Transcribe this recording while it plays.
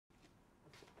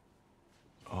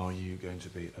Are you going to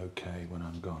be okay when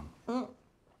I'm gone?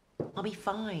 I'll be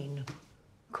fine.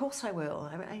 Of course I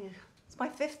will. It's my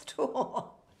 5th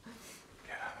tour.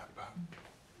 Yeah, but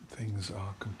things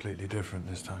are completely different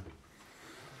this time.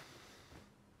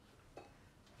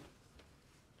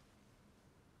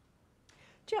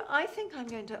 Do you know, I think I'm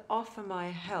going to offer my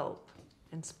help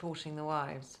in supporting the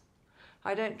wives.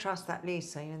 I don't trust that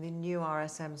Lisa, you know, the new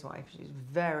RSM's wife. She's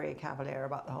very cavalier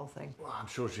about the whole thing. Well, I'm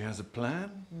sure she has a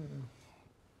plan.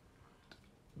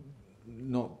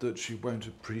 Not that she won't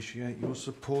appreciate your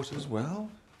support as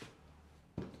well.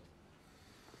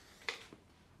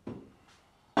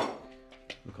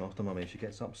 Look after Mummy. If she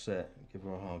gets upset, give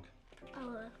her a hug. I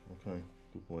will. Okay,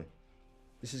 good boy.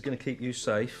 This is going to keep you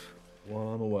safe while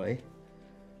I'm away,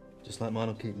 just like mine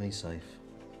will keep me safe.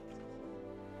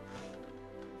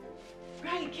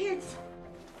 Right, kids.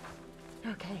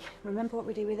 Okay, remember what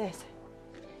we do with this?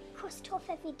 Cross it off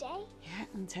every day. Yeah,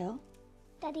 until.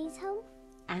 Daddy's home.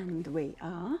 And we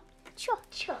are.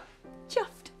 Chuffed.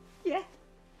 Chuffed. Yeah.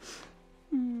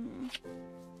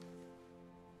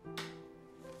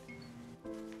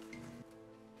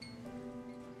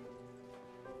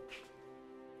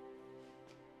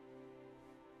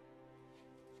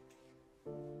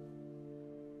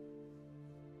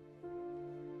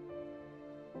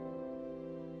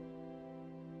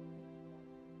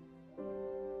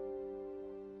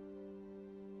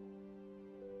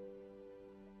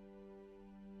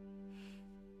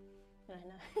 I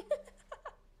know.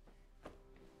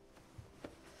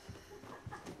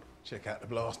 Check out the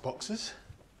blast boxes.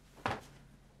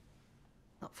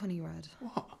 Not funny, Red.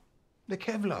 What? The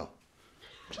Kevlar.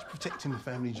 Just protecting the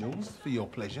family jewels for your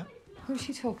pleasure. Who's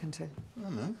she talking to? I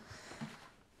don't know.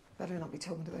 Better not be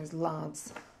talking to those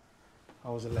lads. I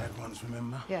was a lad once,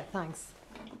 remember? Yeah, thanks.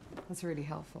 That's really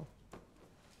helpful.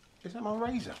 Is that my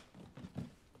razor?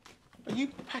 Are you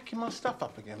packing my stuff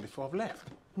up again before I've left?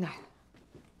 No.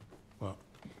 Well,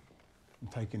 I'm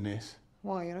taking this.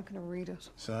 Why? You're not going to read it?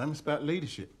 Sam, it's about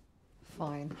leadership.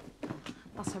 Fine.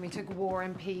 Last time you took War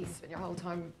and Peace, spent your whole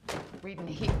time reading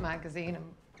Heat magazine and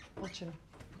watching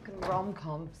fucking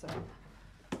rom-com, so...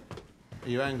 Are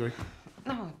you angry?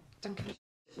 No, don't give a shit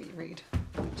what you read.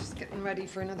 I'm just getting ready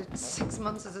for another 6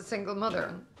 months as a single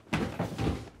mother.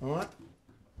 All right.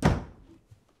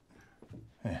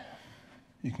 Yeah,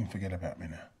 you can forget about me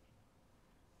now.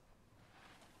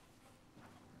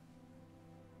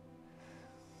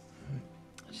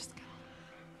 Just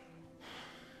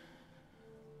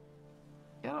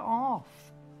get off.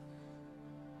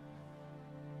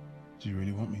 Do you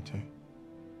really want me to?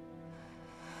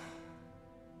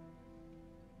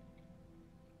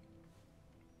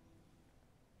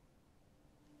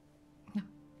 No.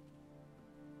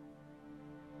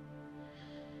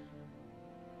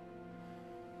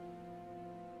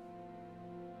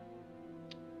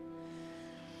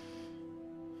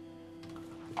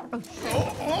 Oh,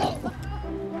 shit.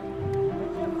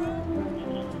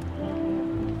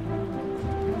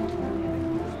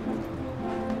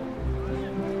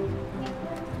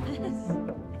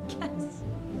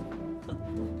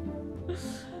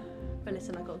 But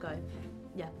listen, I gotta go.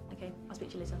 Yeah, okay. I'll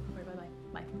speak to you later. Bye.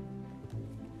 Bye.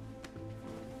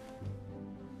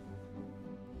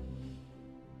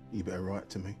 You better write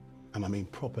to me. And I mean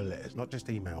proper letters, not just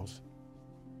emails.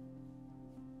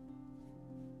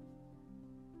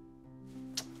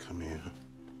 Come here.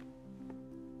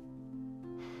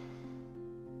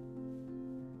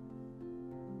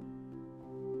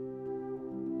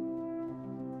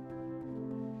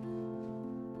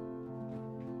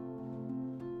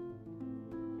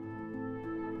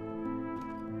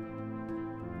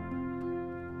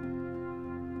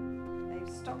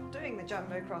 They've stopped doing the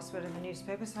jumbo crossword in the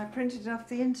newspaper, so I printed it off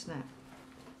the internet.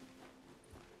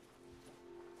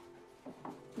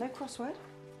 No crossword?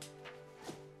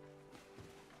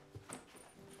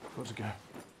 Got to go.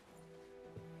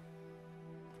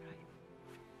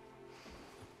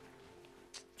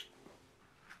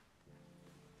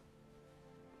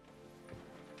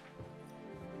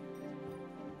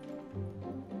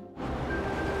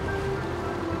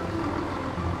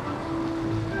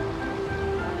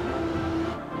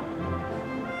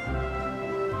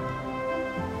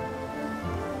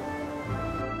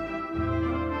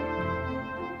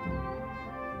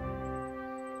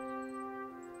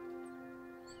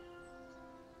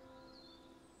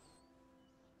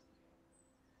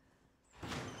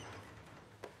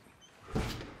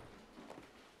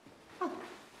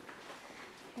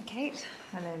 Kate.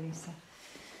 Hello, Lisa.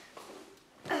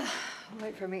 I'm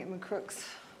late for a meeting with Crooks.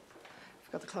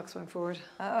 Forgot the clocks went forward.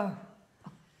 Oh.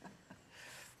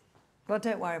 Well,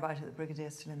 don't worry about it. The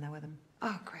Brigadier's still in there with him.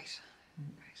 Oh, great.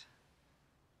 Great.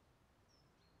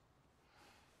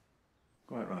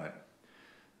 Quite right.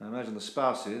 I imagine the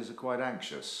spouses are quite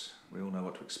anxious. We all know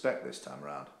what to expect this time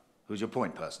around. Who's your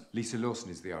point person? Lisa Lawson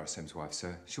is the RSM's wife,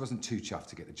 sir. She wasn't too chuffed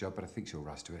to get the job, but I think she'll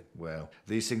rise to it. Well,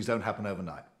 these things don't happen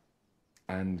overnight.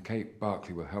 And Kate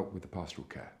Barclay will help with the pastoral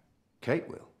care. Kate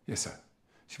will? Yes, sir.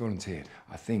 She volunteered.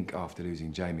 I think after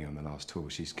losing Jamie on the last tour,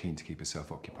 she's keen to keep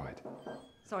herself occupied.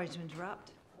 Sorry to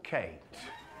interrupt. Kate.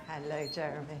 Hello,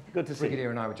 Jeremy. Good to see Brigadier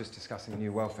and I were just discussing the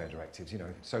new welfare directives, you know,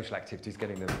 social activities,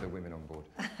 getting the women on board.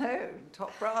 Oh,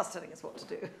 top brass telling us what to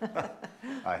do.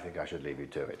 I think I should leave you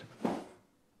to it.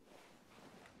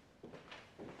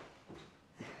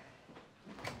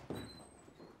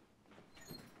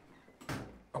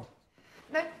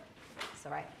 No, it's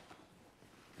all right.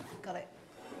 Got it.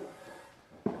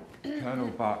 Colonel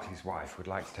Barclay's wife would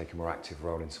like to take a more active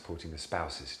role in supporting the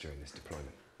spouses during this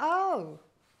deployment. Oh.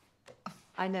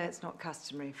 I know it's not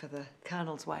customary for the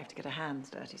Colonel's wife to get her hands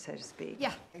dirty, so to speak.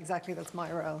 Yeah, exactly. That's my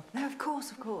role. No, of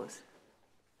course, of course.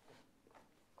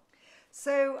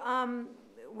 So,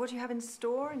 what do you have in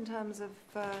store in terms of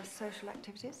social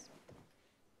activities?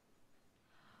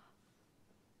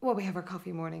 Well, we have our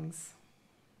coffee mornings.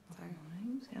 So.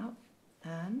 Mornings, yeah.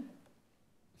 And?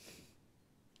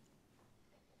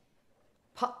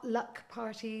 Potluck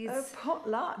parties. Oh,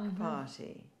 potluck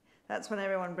party. That's when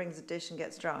everyone brings a dish and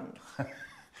gets drunk.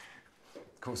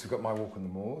 Of course, we've got my walk on the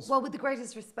moors. Well, with the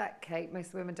greatest respect, Kate,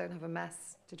 most women don't have a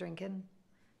mess to drink in.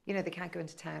 You know, they can't go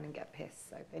into town and get pissed,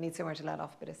 so they need somewhere to let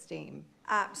off a bit of steam.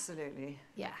 Absolutely.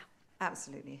 Yeah.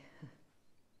 Absolutely.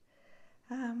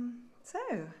 So,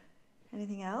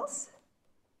 anything else?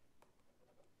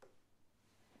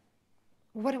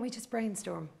 Why don't we just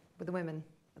brainstorm with the women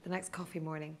at the next coffee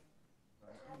morning?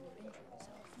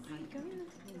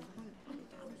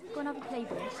 Go and have a play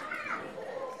with us.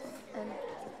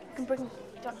 You can bring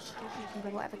Dr. Stuff, you can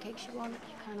bring whatever cakes you want,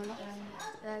 you can or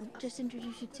not. Just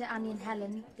introduce you to Annie and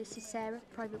Helen. This is Sarah,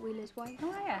 Private Wheeler's wife.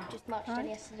 Oh, yeah. Just marched in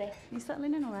yesterday. You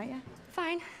settling in all right, yeah?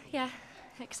 Fine, yeah.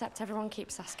 Except everyone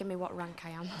keeps asking me what rank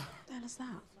I am. What the hell is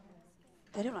that?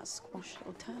 They don't like squash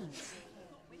little turds.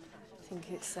 I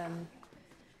think it's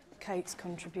Kate's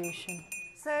contribution.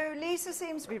 So, Lisa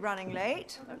seems to be running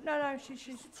late. No,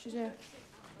 she's here.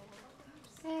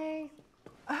 Hey.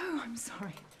 Oh, I'm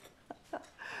sorry.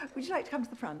 Would you like to come to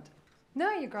the front?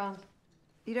 No, you're grand.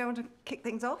 You don't want to kick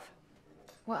things off?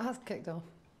 What has kicked off?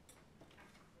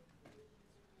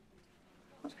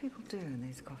 What do people do in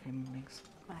these coffee mornings?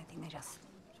 Well, I think they just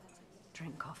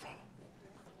drink coffee.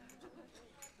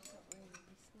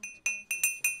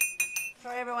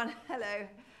 Sorry, everyone. Hello.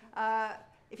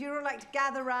 If you'd all like to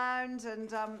gather round and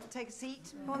take a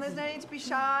seat, come on, there's no need to be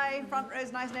shy. Front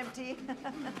row's nice and empty.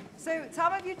 So,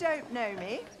 some of you don't know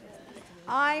me.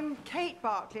 I'm Kate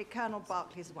Barclay, Colonel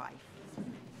Barclay's wife.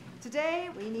 Today,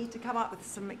 we need to come up with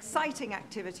some exciting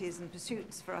activities and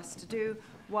pursuits for us to do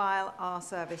while our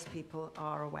service people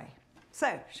are away.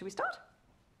 So, should we start?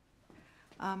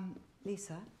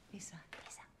 Lisa. Do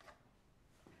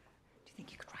you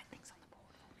think you could write things on the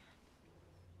board for me?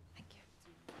 Thank you.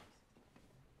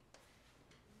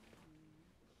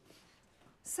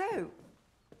 So,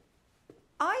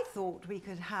 I thought we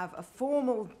could have a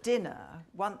formal dinner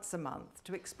once a month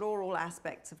to explore all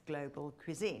aspects of global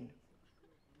cuisine.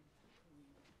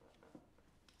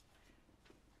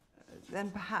 Then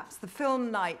perhaps the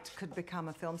film night could become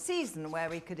a film season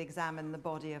where we could examine the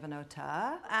body of an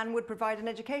auteur and would provide an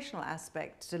educational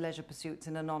aspect to leisure pursuits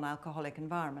in a non-alcoholic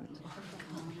environment.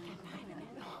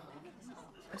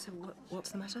 So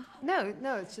what's the matter? No,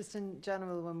 it's just in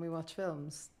general when we watch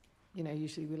films, you know,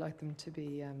 usually we like them to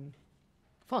be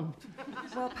fun.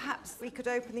 Well, perhaps we could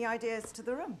open the ideas to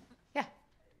the room. Yeah.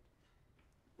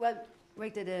 Well, we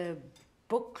did a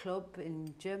book club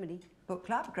in Germany. Book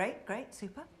club, great,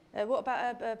 super. What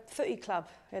about a footy club?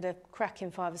 We had a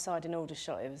cracking five-a-side in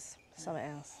Aldershot. It was something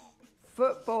else.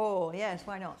 Football, yes,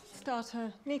 why not? Start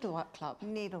a needlework club.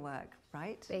 Needlework,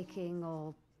 right? Baking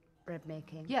or bread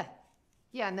making. Yeah,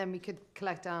 and then we could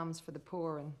collect alms for the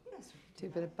poor and do a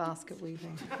bit of basket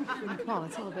weaving. Come on,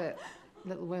 it's all a bit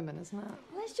Little Women, isn't it?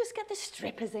 Let's just get the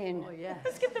strippers in. Oh, yeah.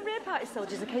 Let's give the rear party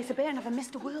soldiers a case of beer and have a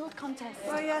Mr. World contest.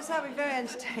 Well, yes, that would be very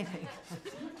entertaining.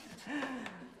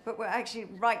 But we're actually,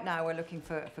 right now, we're looking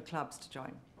for clubs to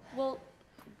join. Well,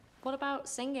 what about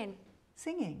singing?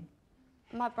 Singing?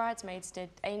 My bridesmaids did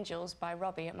Angels by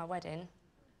Robbie at my wedding.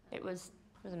 It was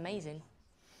amazing.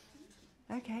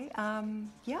 Okay,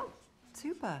 yeah,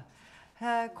 super.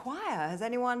 Choir, has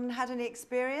anyone had any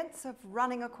experience of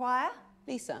running a choir?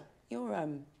 Lisa, you're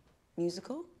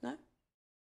musical, no?